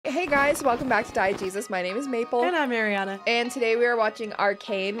Hey guys, welcome back to Diegesis. My name is Maple. And I'm Arianna. And today we are watching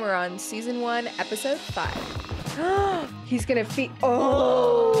Arcane. We're on season 1, episode 5. He's gonna feed.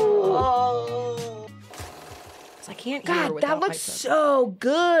 Oh! I can't hear God, without that looks my so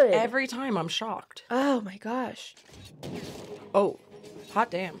good. Every time I'm shocked. Oh my gosh. Oh,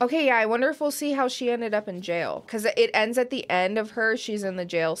 hot damn. Okay, yeah, I wonder if we'll see how she ended up in jail. Because it ends at the end of her. She's in the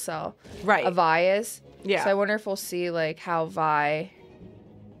jail cell. Right. Vi is. Yeah. So I wonder if we'll see, like, how Vi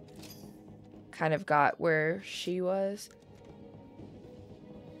kind of got where she was.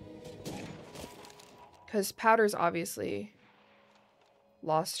 Because Powder's obviously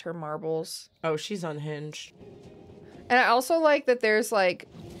lost her marbles. Oh, she's unhinged. And I also like that there's, like,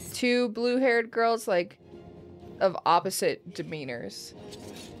 2 blue-haired girls, like, of opposite demeanors.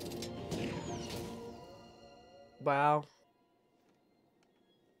 Wow.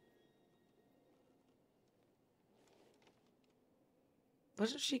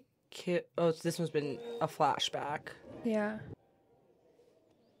 Wasn't she killed? Oh, this one's been a flashback. Yeah.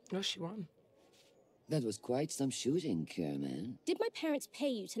 No, she won. That was quite some shooting, Kerman. Did my parents pay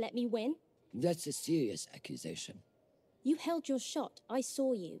you to let me win? That's a serious accusation. You held your shot. I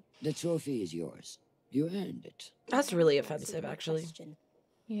saw you. The trophy is yours. You earned it. That's really offensive, actually.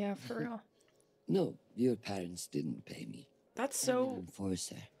 Yeah, for real. No, your parents didn't pay me. That's I'm an so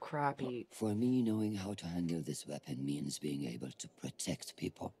enforcer. crappy. For me, knowing how to handle this weapon means being able to protect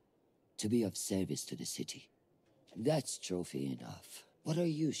people. To be of service to the city. That's trophy enough. What are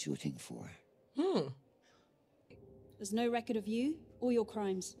you shooting for? There's no record of you or your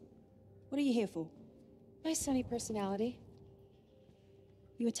crimes. What are you here for? My sunny personality.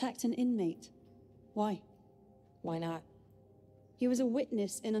 You attacked an inmate. Why? Why not? He was a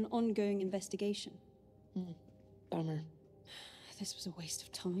witness in an ongoing investigation. Bummer. This was a waste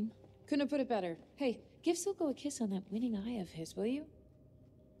of time. Couldn't have put it better. Hey, give Silco a kiss on that winning eye of his, will you?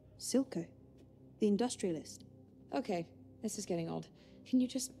 Silco, the industrialist. Okay, this is getting old. Can you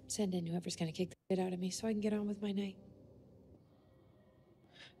just send in whoever's gonna kick the shit out of me so I can get on with my night?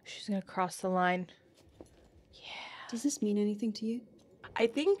 She's gonna cross the line. Yeah. Does this mean anything to you? I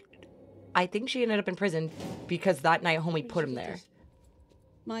think she ended up in prison because that night homie put him there.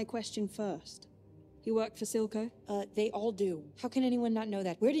 My question first. You work for Silco? They all do. How can anyone not know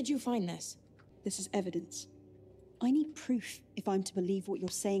that? Where did you find this? This is evidence. I need proof if I'm to believe what you're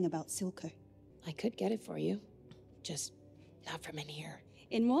saying about Silco. I could get it for you. Just not from in here.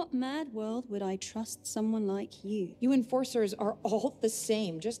 In what mad world would I trust someone like you? You enforcers are all the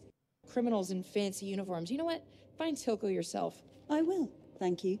same. Just criminals in fancy uniforms. You know what? Find Silco yourself. I will,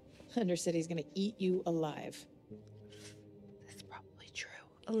 thank you. Undercity's gonna eat you alive. That's probably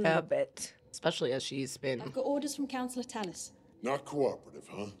true. A bit. Especially as she's been... I've got orders from Councillor Tallis. Not cooperative,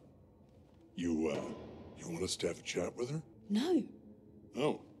 huh? You want us to have a chat with her? No,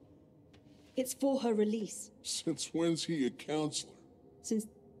 Oh, it's for her release. since when's he a counselor? Since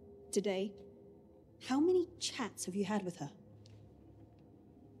today. How many chats have you had with her?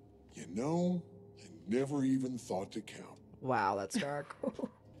 You know, I never even thought to count. Wow, that's dark.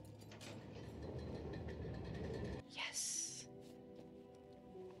 Yes.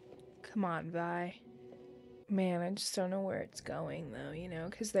 Come on, Vi. Man, I just don't know where it's going, though, you know,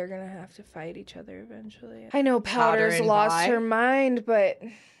 because they're going to have to fight each other eventually. I know Powder's and lost Vi? her mind, but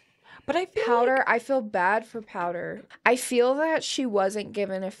But I feel Powder, like... I feel bad for Powder. I feel that she wasn't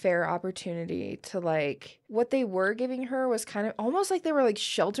given a fair opportunity to, like, what they were giving her was kind of almost like they were, like,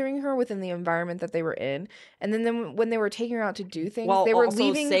 sheltering her within the environment that they were in. And then when they were taking her out to do things, While they were also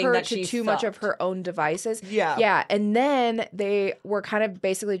leaving saying her that to she too much of sucked. her own devices. Yeah. Yeah. And then they were kind of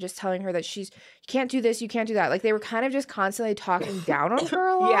basically just telling her that you can't do this, you can't do that. Like, they were kind of just constantly talking down on her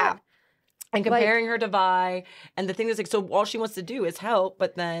a lot. Yeah. And comparing her to Vi, and the thing is, like, so all she wants to do is help,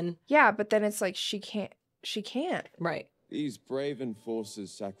 but then... Yeah, but then it's like, she can't. Right. These brave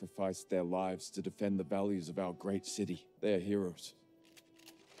enforcers sacrificed their lives to defend the values of our great city. They are heroes.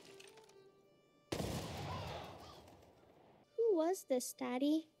 Who was this,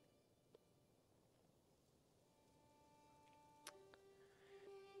 Daddy?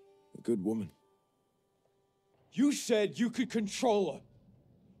 A good woman. You said you could control her.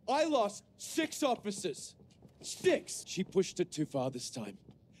 I lost 6 officers. 6! She pushed it too far this time.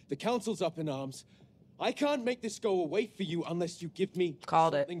 The council's up in arms. I can't make this go away for you unless you give me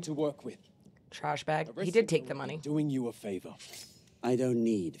something to work with. Trash bag. He did take the money. Doing you a favor. I don't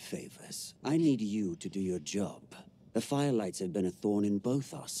need favors. I need you to do your job. The Firelights have been a thorn in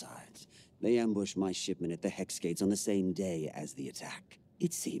both our sides. They ambushed my shipment at the Hex Gates on the same day as the attack.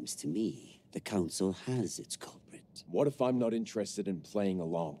 It seems to me the Council has its culprit. What if I'm not interested in playing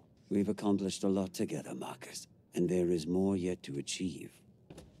along? We've accomplished a lot together, Marcus, and there is more yet to achieve.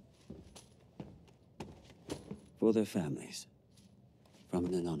 For their families. From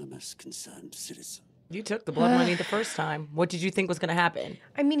an anonymous concerned citizen. You took the blood money the first time. What did you think was going to happen?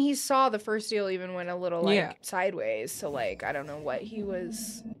 I mean, he saw the first deal even went a little, like, sideways. So, like, I don't know what he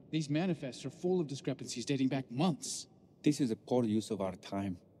was... These manifests are full of discrepancies dating back months. This is a poor use of our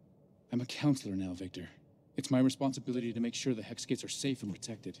time. I'm a counselor now, Victor. It's my responsibility to make sure the Hex Gates are safe and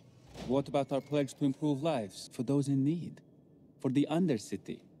protected. What about our pledge to improve lives for those in need? For the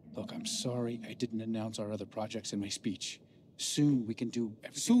Undercity? Look, I'm sorry I didn't announce our other projects in my speech. Soon we can do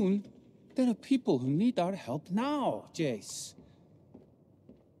everything. Soon? There are people who need our help now, Jayce.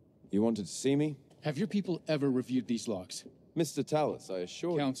 You wanted to see me? Have your people ever reviewed these logs? Mr. Tallis, I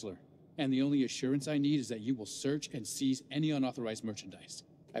assure you. Counselor, and the only assurance I need is that you will search and seize any unauthorized merchandise.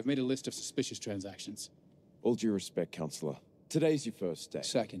 I've made a list of suspicious transactions. All due respect, Counselor. Today's your first day.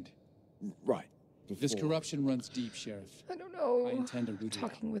 Second. Right. This corruption runs deep, Sheriff. I don't know. I intend to root it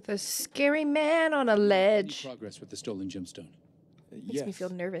out. Talking with a scary man on a ledge. Progress with the stolen gemstone. Makes me feel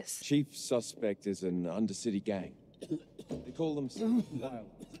nervous. Chief suspect is an Undercity gang. They call themselves Wild.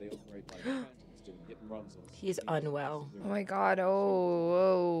 They operate by transfers doing hit and runs on. He's unwell. Oh my god.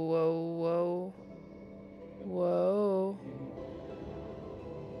 Oh, whoa.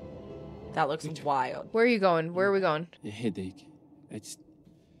 That looks wild. Where are you going? Where are we going? A headache. I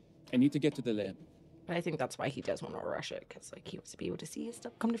need to get to the lab. But I think that's why he does want to rush it, because like he wants to be able to see his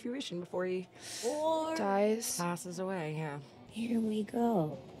stuff come to fruition before he dies. Passes away, yeah. Here we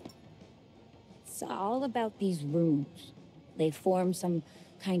go. It's all about these rooms. They form some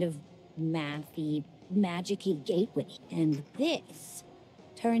kind of mathy, magic-y gateway, and this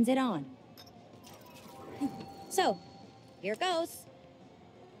turns it on. So, here goes.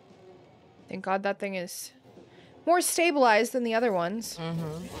 Thank God that thing is more stabilized than the other ones.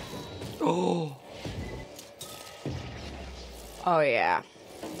 Oh. Oh, yeah.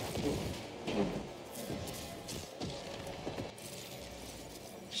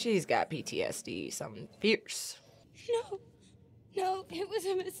 She's got PTSD, something fierce. No, it was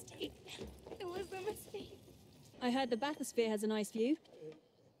a mistake. It was a mistake. I heard the bathysphere has a nice view.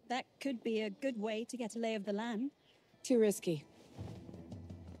 That could be a good way to get a lay of the land. Too risky.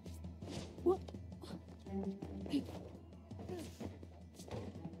 What?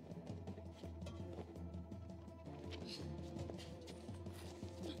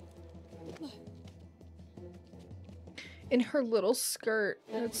 In her little skirt.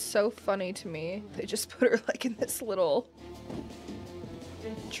 It's so funny to me. They just put her like in this little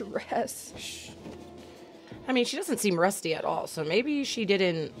dress. I mean, she doesn't seem rusty at all, so maybe she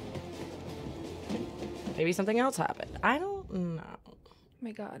didn't... Maybe something else happened. I don't know. Oh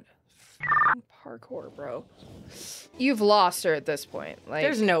my god. Parkour, bro. You've lost her at this point. Like,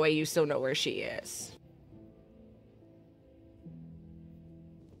 there's no way you still know where she is.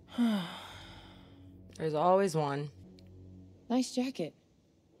 There's always one. Nice jacket.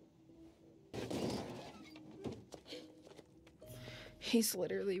 He's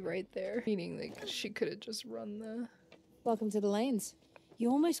literally right there. Meaning like she could have just run the... Welcome to the lanes. You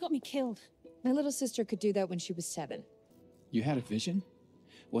almost got me killed. My little sister could do that when she was 7. You had a vision?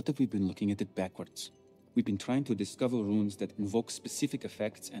 What if we've been looking at it backwards? We've been trying to discover runes that invoke specific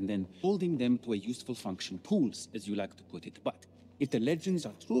effects and then holding them to a useful function. Tools, as you like to put it. But if the legends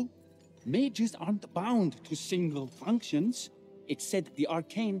are true, mages aren't bound to single functions. It said the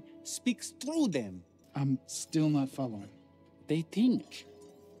arcane speaks through them. I'm still not following. They think.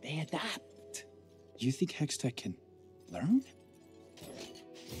 They adapt. You think Hextech can learn?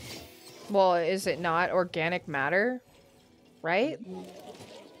 Well, is it not organic matter? Right?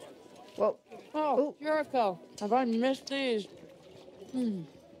 Well, oh, Jericho, have I missed these?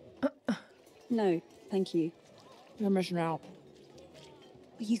 No, thank you. You're missing out.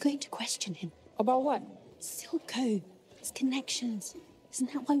 Are you going to question him? About what? Silco, his connections.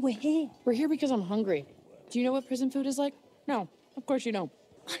 Isn't that why we're here? We're here because I'm hungry. Do you know what prison food is like? No, of course you don't.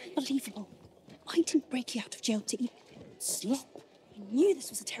 Unbelievable. I didn't break you out of jail to eat slop. I knew this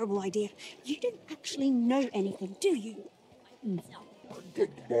was a terrible idea. You don't actually know anything, do you? No.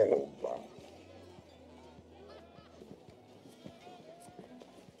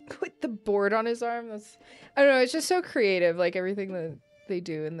 With the board on his arm, that's... I don't know, it's just so creative, like everything that they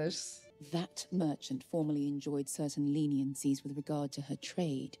do in this. That merchant formerly enjoyed certain leniencies with regard to her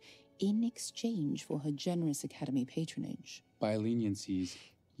trade in exchange for her generous academy patronage. By leniencies,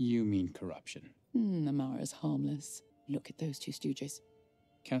 you mean corruption. Amara's harmless. Look at those two stooges.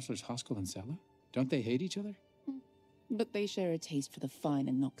 Councillors Hoskell and Sella? Don't they hate each other? But they share a taste for the fine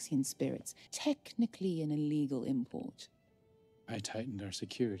Noxian spirits, technically an illegal import. I tightened our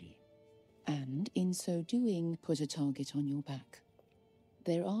security. And in so doing, put a target on your back.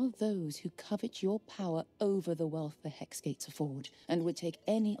 There are those who covet your power over the wealth the Hexgates afford, and would take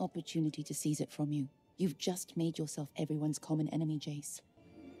any opportunity to seize it from you. You've just made yourself everyone's common enemy, Jayce.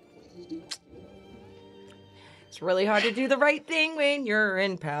 It's really hard to do the right thing when you're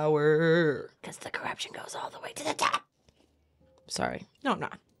in power, because the corruption goes all the way to the top. Sorry. No, I'm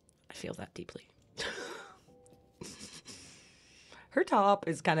not. I feel that deeply. Her top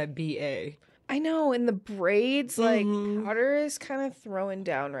is kind of BA. I know, and the braids, like, Powder is kind of throwing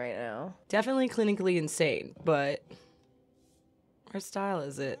down right now. Definitely clinically insane, but her style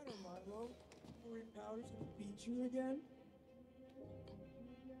is it.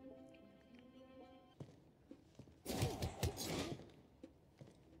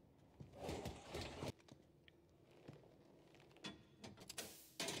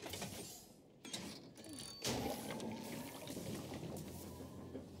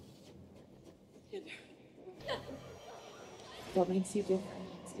 What makes you different?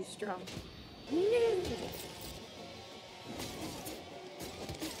 Makes you strong.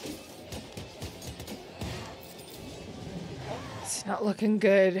 It's not looking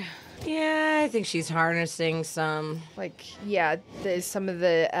good. Yeah, I think she's harnessing some. Like, yeah, there's some of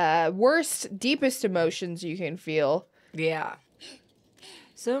the worst, deepest emotions you can feel. Yeah.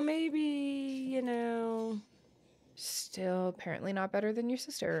 So maybe, you know. Still apparently not better than your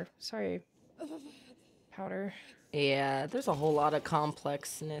sister. Sorry, Powder. Yeah, there's a whole lot of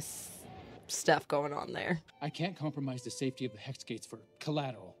complexness stuff going on there. I can't compromise the safety of the Hexgates for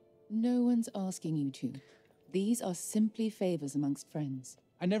collateral. No one's asking you to. These are simply favors amongst friends.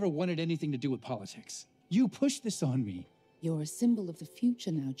 I never wanted anything to do with politics. You pushed this on me. You're a symbol of the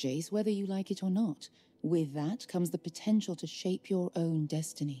future now, Jayce, whether you like it or not. With that comes the potential to shape your own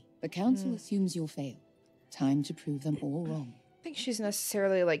destiny. The Council assumes you'll fail. Time to prove them all wrong. I think she's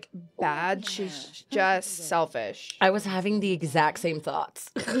necessarily, like, bad. She's just selfish. I was having the exact same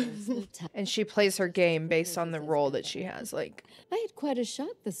thoughts. And she plays her game based on the role that she has. Like, I had quite a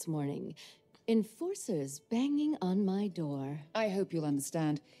shock this morning. Enforcers banging on my door. I hope you'll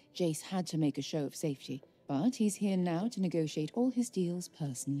understand. Jayce had to make a show of safety, but he's here now to negotiate all his deals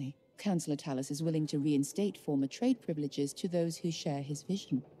personally. Councillor Tallis is willing to reinstate former trade privileges to those who share his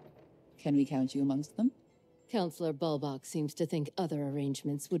vision. Can we count you amongst them? Councillor Bulbach seems to think other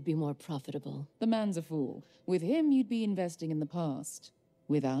arrangements would be more profitable. The man's a fool. With him, you'd be investing in the past.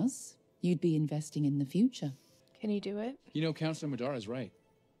 With us, you'd be investing in the future. Can you do it? You know, Councillor Madara's right.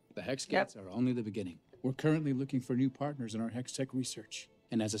 The Hexgates are only the beginning. We're currently looking for new partners in our Hextech research.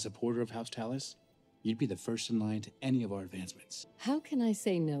 And as a supporter of House Tallis, you'd be the first in line to any of our advancements. How can I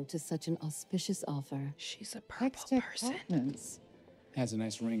say no to such an auspicious offer? She's a purple person. Partners. Has a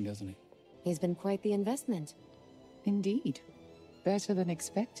nice ring, doesn't it? He's been quite the investment. Indeed. Better than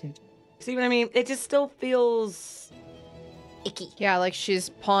expected. See what I mean? It just still feels icky. Yeah, like she's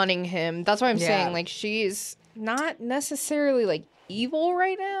pawning him. That's what I'm saying. Like, she's not necessarily, like, evil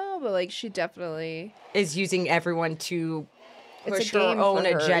right now, but, like, she definitely is using everyone to push her game own for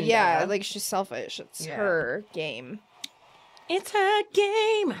her. agenda. Yeah, like, she's selfish. It's her game. It's her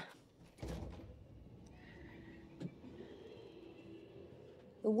game.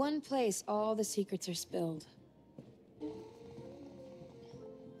 The one place all the secrets are spilled.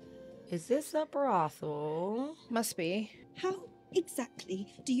 Is this a brothel? Must be. How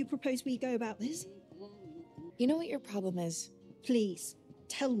exactly do you propose we go about this? You know what your problem is? Please,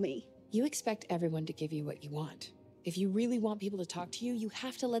 tell me. You expect everyone to give you what you want. If you really want people to talk to you, you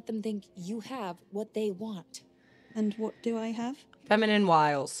have to let them think you have what they want. And what do I have? Feminine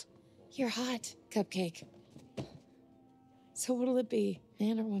wiles. You're hot, Cupcake. So what'll it be,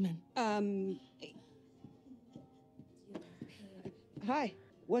 man or woman? Hi,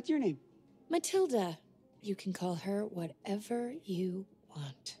 what's your name? Matilda. You can call her whatever you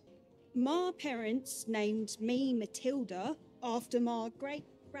want. My parents named me Matilda after my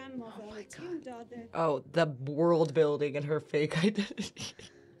great-grandmother Matilda. The world building and her fake identity.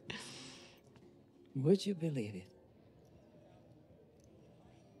 Would you believe it?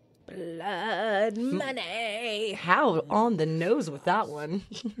 Blood money. How on the nose with that one?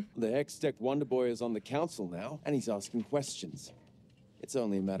 The Hextech Wonder Boy is on the council now, and he's asking questions. It's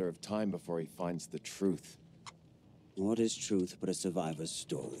only a matter of time before he finds the truth. What is truth but a survivor's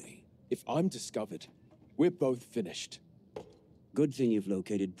story? If I'm discovered, we're both finished. Good thing you've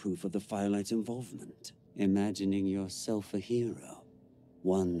located proof of the Firelight's involvement. Imagining yourself a hero.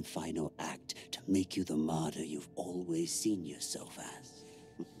 One final act to make you the martyr you've always seen yourself as.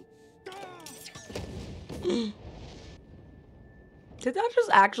 Did that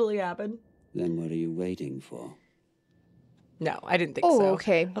just actually happen? Then what are you waiting for? No, I didn't think Oh, so.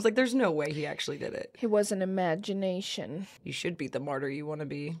 okay. I was like, there's no way he actually did it. It was an imagination. You should be the martyr you want to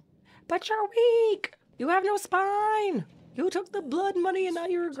be. But you're weak. You have no spine. You took the blood money and now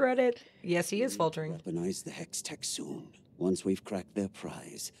you regret it. Yes, he is faltering. Weaponize the Hex Tech soon. Once we've cracked their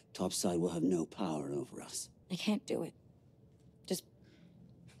prize, Topside will have no power over us. I can't do it. Just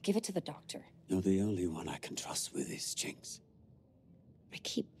give it to the doctor. You're the only one I can trust with this, Jinx. I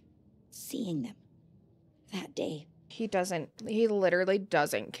keep seeing them. That day. He literally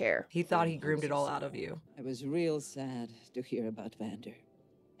doesn't care. He thought he groomed it all out of you. I was real sad to hear about Vander.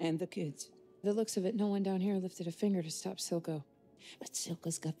 And the kids. The looks of it, no one down here lifted a finger to stop Silco. But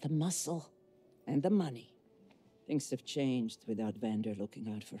Silco's got the muscle. And the money. Things have changed without Vander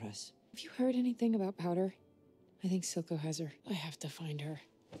looking out for us. Have you heard anything about Powder? I think Silco has her. I have to find her.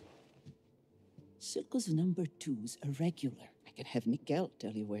 Silco's number 2's a regular. I can have Miguel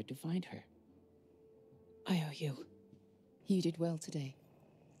tell you where to find her. I owe you. You did well today.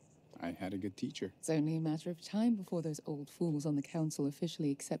 I had a good teacher. It's only a matter of time before those old fools on the council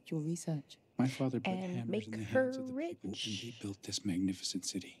officially accept your research. My father put And hammers make in the her hands of the people, and rich. they built this magnificent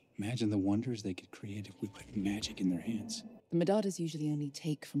city. Imagine the wonders they could create if we put magic in their hands. The Medardas usually only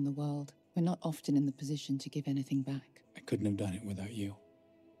take from the world. We're not often in the position to give anything back. I couldn't have done it without you.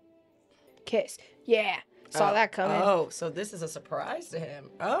 Kiss. Yeah. Saw that coming. Oh, so this is a surprise to him.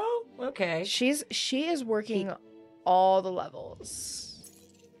 Oh, okay. She is working all the levels.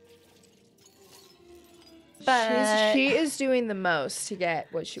 But she is doing the most to get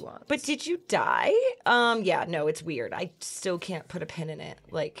what she wants. But did you die? Yeah, no, it's weird. I still can't put a pin in it.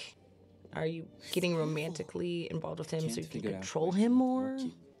 Like, are you getting romantically involved with him so you can control him more?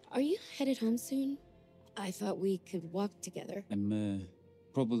 Are you headed home soon? I thought we could walk together. I'm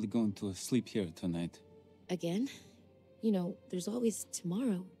probably going to sleep here tonight. Again? You know, there's always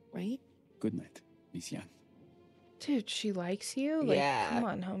tomorrow, right? Good night, Miss Yan. Dude, she likes you? Like, Yeah. come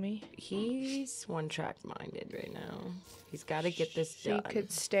on, homie. He's one-track minded right now. He's got to get this She done.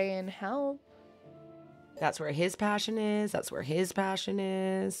 could stay and help. That's where his passion is. That's where his passion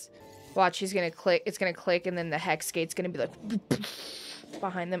is. Watch, she's gonna click. It's gonna click, and then the hex gate's gonna be like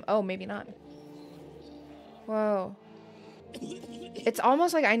behind them. Oh, maybe not. Whoa. It's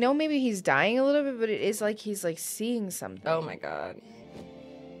almost like, I know maybe he's dying a little bit, but it is like he's like seeing something. Oh my god.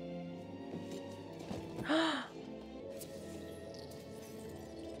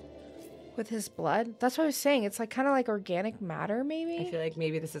 With his blood? That's what I was saying. It's like kind of like organic matter, maybe? I feel like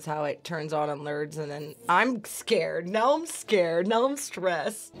maybe this is how it turns on alerts, and then I'm scared. Now I'm scared. Now I'm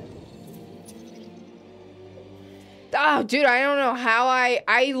stressed. Oh, dude, I don't know how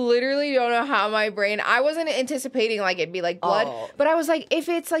I literally don't know how my brain, I wasn't anticipating like it'd be like blood, but I was like, if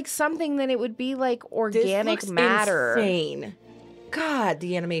it's like something, then it would be like organic This looks matter. insane. God,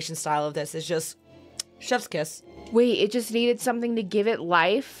 the animation style of this is just chef's kiss. Wait, it just needed something to give it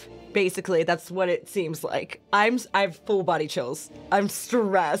life? Basically, that's what it seems like. I have full body chills. I'm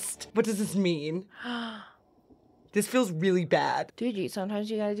stressed. What does this mean? This feels really bad. Dude,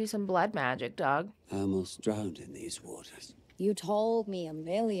 sometimes you gotta do some blood magic, dog. I almost drowned in these waters. You told me a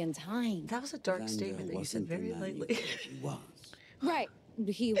million times. That was a dark statement that you said very lightly. He was. Right.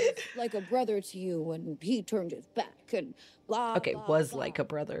 He was like a brother to you, and he turned his back, and blah, Okay, blah, was blah. like a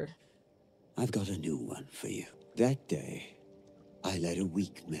brother. I've got a new one for you. That day, I let a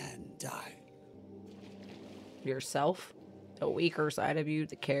weak man die. Yourself? The weaker side of you,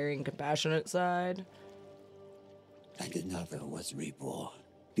 the caring, compassionate side? And another was reborn,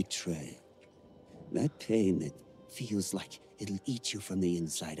 betrayed. That pain that feels like it'll eat you from the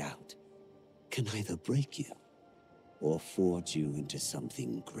inside out can either break you or forge you into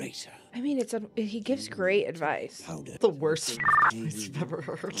something greater. I mean, he gives great advice. The worst advice I've ever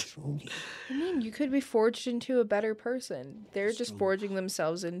heard. I mean, you could be forged into a better person. They're just forging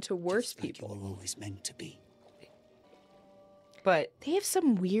themselves into worse people. You were always meant to be. But they have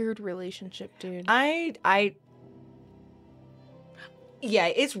some weird relationship, dude. Yeah,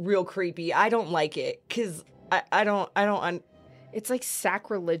 it's real creepy. I don't like it because I don't. It's like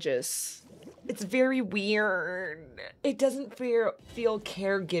sacrilegious. It's very weird. It doesn't feel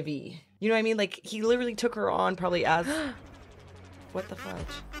caregiving. You know what I mean? Like, he literally took her on probably as... What the fudge?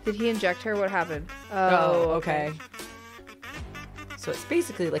 Did he inject her? What happened? Oh, okay. So it's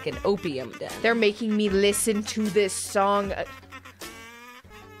basically like an opium den. They're making me listen to this song.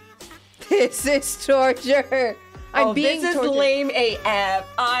 This is torture. I'm being this is tortured. lame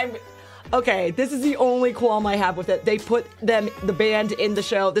AF. Okay, this is the only qualm I have with it. They put the band in the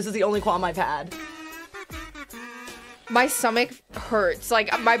show. This is the only qualm I've had. My stomach hurts.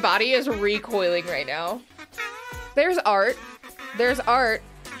 Like, my body is recoiling right now. There's art. There's art.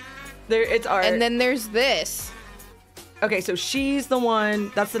 It's art. And then there's this. Okay, so she's the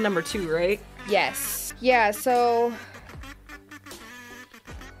one. That's the number 2, right? Yes. Yeah, so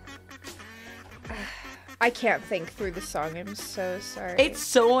I can't think through the song. I'm so sorry. It's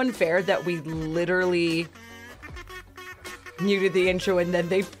so unfair that we literally muted the intro and then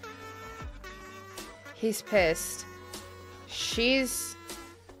they... He's pissed. She's...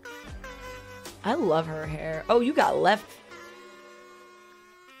 I love her hair. Oh, you got left.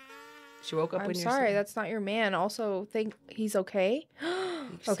 She woke up I'm when you're sorry, that's not your man. Also, think he's okay?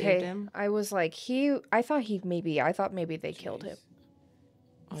 Okay. Saved him. I was like, I thought maybe they killed him.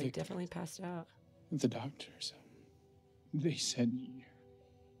 Oh, he definitely passed out. The doctors, they said...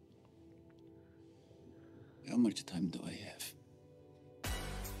 How much time do I have?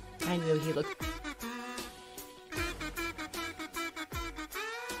 I knew he looked...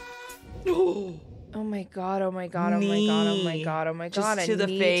 Oh my god, oh my god, oh my god, oh my god, oh my god. Just to the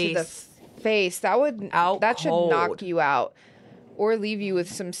knee face. To the face. That should knock you out. Or leave you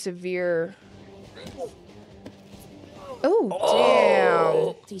with some severe...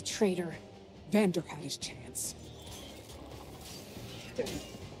 Oh, damn. The traitor. Vander had his chance.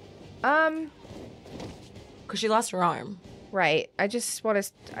 Because she lost her arm. Right. I just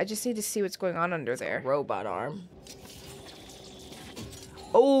need to see what's going on under there. Robot arm.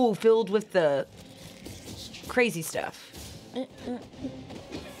 Oh, filled with the crazy stuff.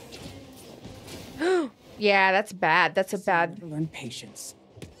 Yeah, that's bad. That's a bad... Learn patience.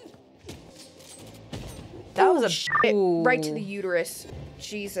 That was a shit. Right to the uterus.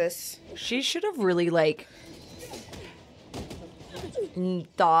 Jesus. She should have really, like,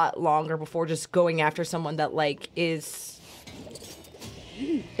 thought longer before just going after someone that, like, is...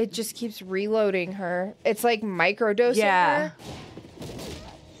 It just keeps reloading her. It's like microdosing her.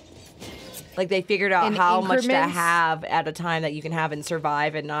 Like, they figured out In how much to increments? have at a time that you can have and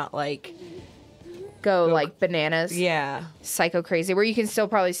survive and not, like... Go like bananas. Yeah. Psycho crazy. Where you can still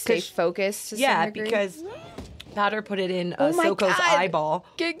probably stay focused to some degree. Because Powder put it in Oh my Silco's God. eyeball.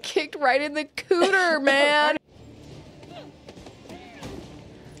 Get kicked right in the cooter, man.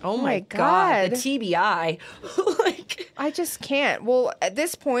 Oh my God. The TBI. I just can't. Well, at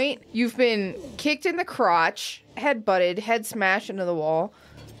this point, you've been kicked in the crotch, head butted, head smashed into the wall.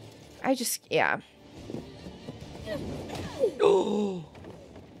 Yeah. Oh.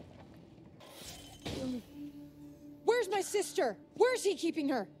 Where's my sister? Where's he keeping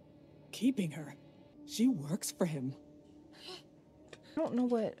her? Keeping her? She works for him. I don't know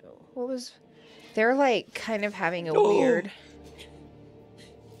what was... They're like kind of having a weird...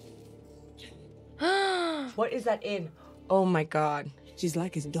 What is that in? Oh my God. She's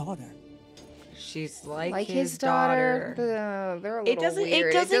like his daughter. She's like his daughter. They're a little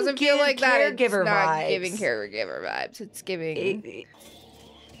weird. It doesn't feel give like that. It's caregiver not vibes. giving caregiver vibes. It's giving...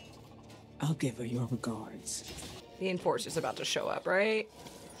 I'll give her your regards. The Enforcer's about to show up, right?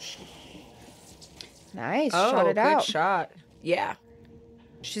 Nice. Oh, shot it out. good shot. Yeah.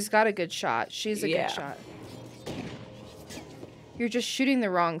 She's got a good shot. She's a good shot. You're just shooting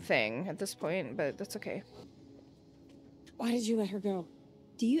the wrong thing at this point, but that's okay. Why did you let her go?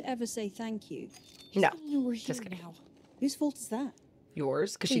 Do you ever say thank you? No. We're here Just kidding. now. Whose fault is that?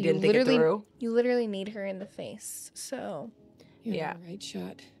 Yours, because she You didn't think it through. You literally need her in the face, so... You're Yeah. the right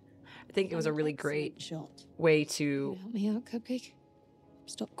shot. I think it was a really great shot. way to... Help me out, Cupcake?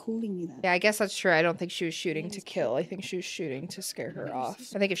 Stop calling me that. Yeah, I guess that's true. I don't think she was shooting to kill. I think she was shooting to scare her off.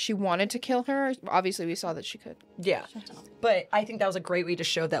 I think if she wanted to kill her, obviously we saw that she could. Yeah. But I think that was a great way to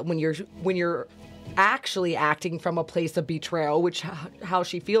show that when you're actually acting from a place of betrayal, which how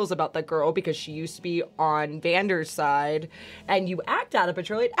she feels about that girl, because she used to be on Vander's side, and you act out of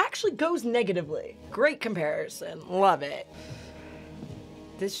betrayal, it actually goes negatively. Great comparison. Love it.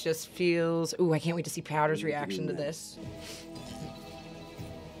 This just feels... Ooh, I can't wait to see Powder's reaction to this.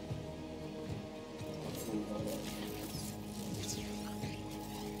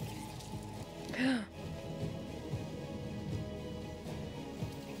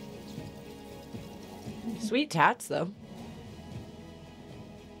 Sweet tats, though.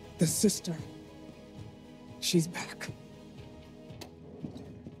 The sister. She's back.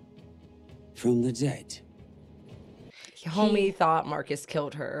 From the dead. Homie thought Marcus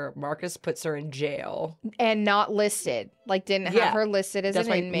killed her. Marcus puts her in jail. And not listed. Like, didn't have her listed as That's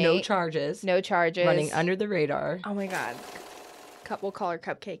an right. inmate. No charges. No charges. Running under the radar. Oh my God. We'll call her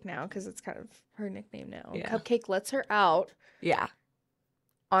Cupcake now, because it's kind of her nickname now. Yeah. Cupcake lets her out. Yeah.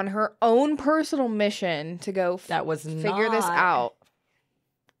 On her own personal mission to go figure this out.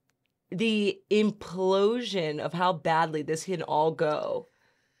 The implosion of how badly this can all go.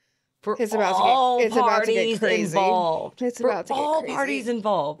 For It's all about to get crazy. involved. It's For about to get all crazy. parties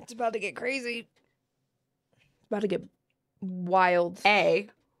involved. It's about to get crazy. It's about to get wild.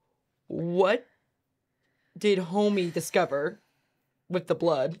 What did homie discover with the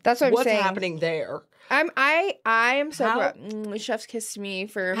blood? That's what I'm saying. What's happening there? I'm so proud. Chef's kissed me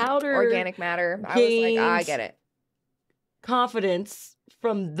for Powder organic matter. I was like, I get it. Confidence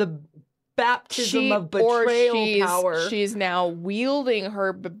from the baptism of betrayal power. She's now wielding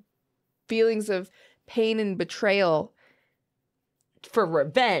her feelings of pain and betrayal for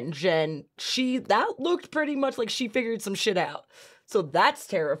revenge, and that looked pretty much like she figured some shit out. So that's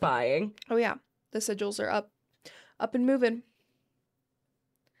terrifying. Oh yeah, the sigils are up and moving.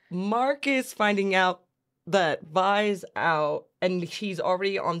 Mark is finding out that Vi's out, and he's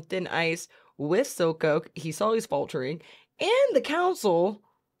already on thin ice with Silco. He saw he's faltering, and the council,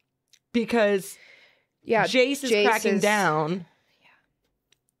 because Jayce is cracking down.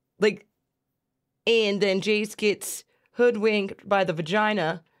 Like, and then Jayce gets hoodwinked by the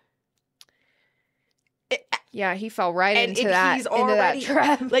vagina. Yeah, he fell right into that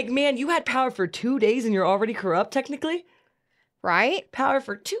trap. Like, man, you had power for 2 days and you're already corrupt, technically? Right? Power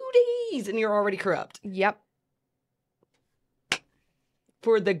for 2 days and you're already corrupt. Yep.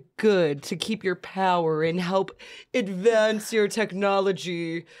 For the good, to keep your power and help advance your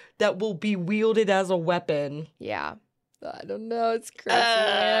technology that will be wielded as a weapon. Yeah. I don't know. It's crazy,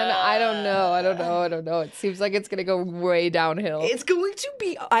 man. I don't know. It seems like it's going to go way downhill. It's going to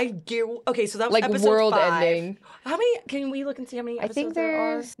be, okay, so that was like episode world 5. ending. How many, can we look and see how many episodes I think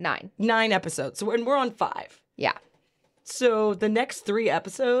there's there are? 9. 9 episodes. So we're on 5. Yeah. So the next 3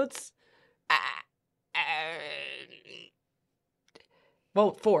 episodes,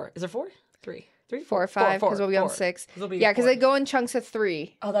 well, 4. Is there 4? 3. 4 or 5, because we'll be on 6. Yeah, because they go in chunks of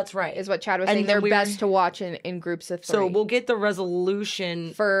 3. Oh, that's right. Is what Chad was saying. They're best to watch in groups of 3. So we'll get the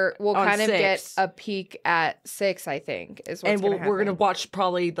resolution we'll on kind of 6. get a peek at 6, I think, is what's and we're gonna watch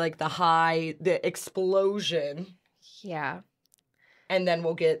probably like the explosion. Yeah. And then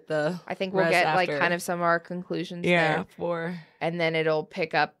we'll get I think we'll get like kind of some of our conclusions there. And then it'll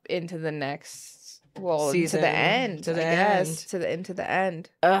pick up into the next season. To the end. To the end. Into the end.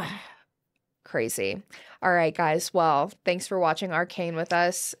 Ugh. Crazy. All right, guys. Well, thanks for watching Arcane with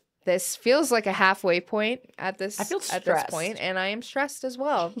us. This feels like a halfway point at this point, and I am stressed as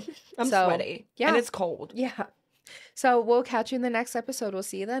well. I'm sweaty. Yeah. And it's cold. Yeah. So we'll catch you in the next episode. We'll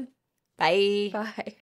see you then. Bye. Bye.